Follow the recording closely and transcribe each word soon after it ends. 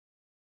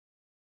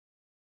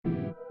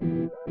Hi,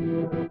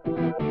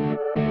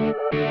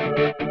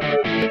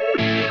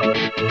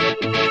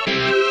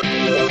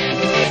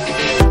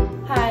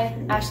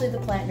 Ashley the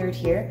Plant Nerd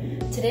here.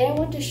 Today I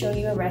want to show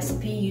you a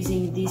recipe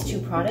using these two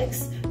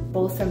products,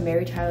 both from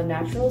Tylor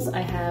Naturals.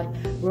 I have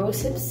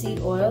Rosehip Seed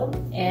Oil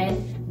and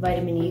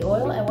Vitamin E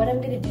Oil, and what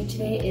I'm going to do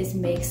today is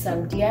make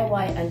some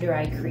DIY under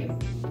eye cream.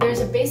 There's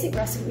a basic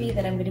recipe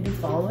that I'm going to be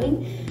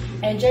following,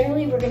 and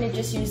generally we're going to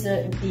just use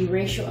the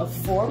ratio of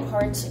 4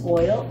 parts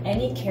oil,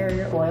 any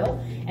carrier oil,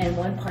 and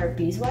 1 part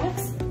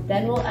beeswax.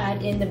 Then we'll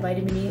add in the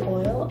vitamin E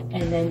oil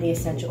and then the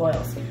essential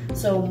oils.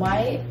 So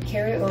my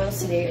carrier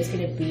oils today is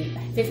going to be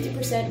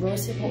 50%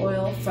 rosehip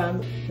oil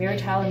from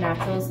Tylor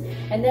Naturals,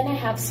 and then I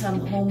have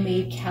some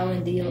homemade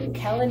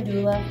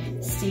calendula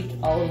steeped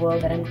olive oil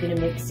that I'm going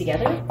to mix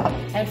together.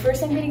 And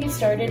first I'm going to get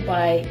started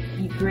by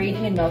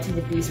grating and melting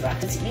the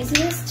beeswax. It's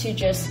easiest to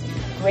just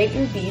grate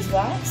your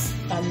beeswax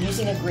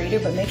using a grater,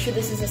 but make sure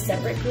this is a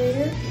separate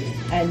grater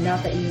and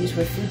not that you use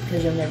with food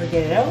because you'll never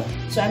get it out.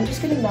 So I'm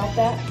just going to melt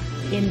that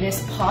in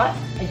this pot,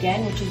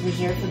 again, which is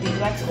reserved for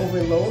beeswax,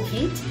 over low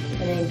heat,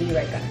 and then be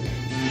right back.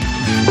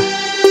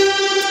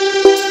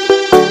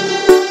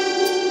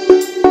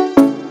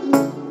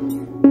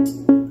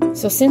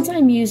 So since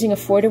I'm using a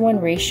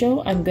 4-to-1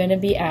 ratio, I'm going to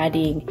be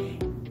adding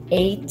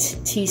 8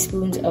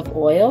 teaspoons of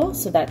oil.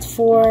 So that's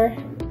 4,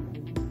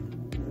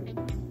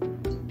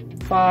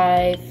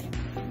 5,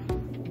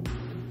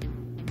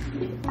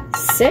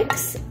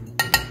 6,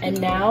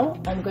 and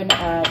now I'm going to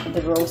add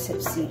the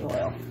Rosehip Seed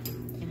Oil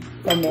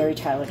from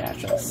Tylor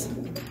Naturals.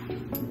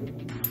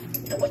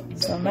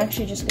 So I'm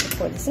actually just going to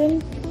pour this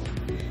in.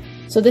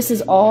 So this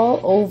is all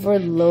over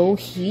low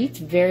heat,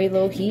 very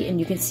low heat, and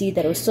you can see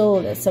that it was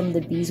still that some of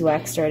the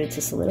beeswax started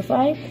to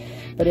solidify,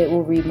 but it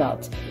will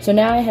remelt. So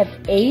now I have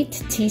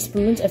 8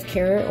 teaspoons of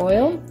carrier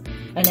oil,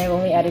 and I've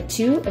only added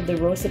 2 of the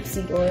Rosehip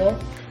Seed Oil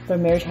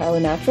from Tylor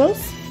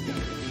Naturals.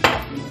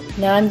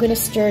 Now I'm going to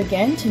stir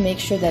again to make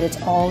sure that it's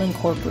all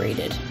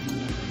incorporated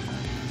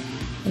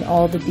and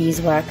all the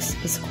beeswax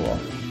is cool.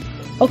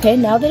 Okay,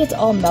 now that it's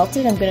all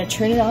melted, I'm going to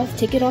turn it off,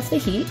 take it off the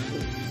heat.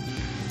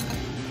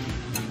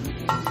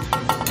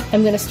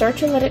 I'm going to start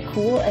to let it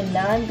cool, and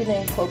now I'm going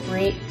to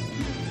incorporate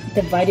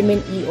the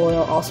vitamin E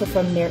oil, also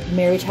from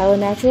Tylor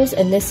Naturals,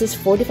 and this is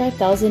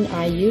 45,000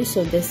 IU,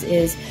 so this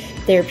is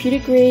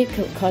therapeutic grade,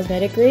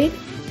 cosmetic grade.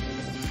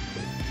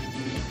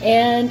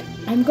 And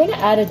I'm going to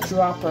add a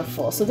dropper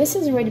full. So this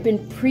has already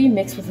been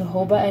pre-mixed with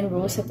jojoba and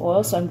rosehip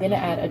oil, so I'm going to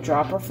add a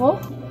dropper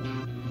full.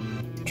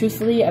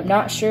 Truthfully, I'm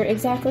not sure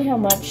exactly how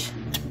much,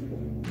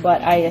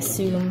 but I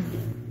assume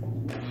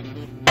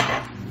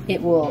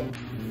it will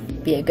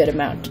be a good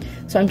amount.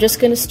 So I'm just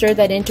going to stir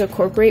that in to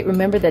incorporate.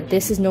 Remember that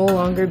this is no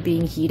longer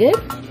being heated.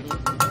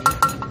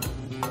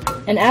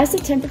 And as the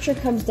temperature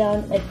comes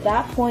down, at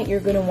that point you're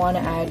going to want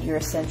to add your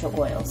essential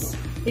oils.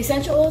 The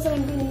essential oils that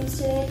I'm going to use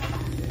today,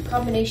 a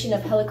combination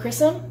of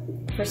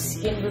helichrysum for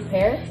skin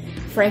repair,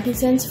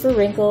 frankincense for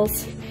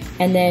wrinkles,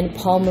 and then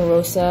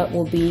palmarosa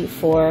will be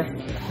for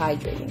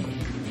hydrating.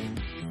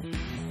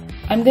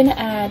 I'm going to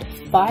add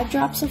 5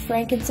 drops of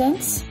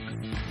frankincense.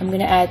 I'm going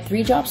to add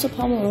 3 drops of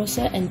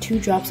palmarosa and 2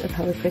 drops of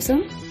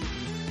helichrysum.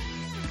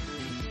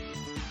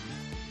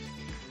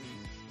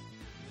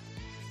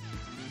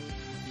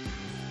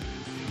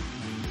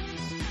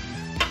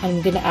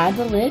 I'm going to add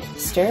the lid,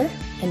 stir,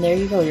 and there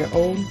you go, your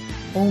own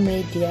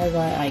homemade DIY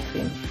eye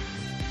cream.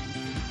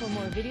 For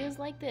more videos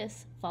like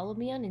this, follow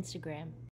me on Instagram.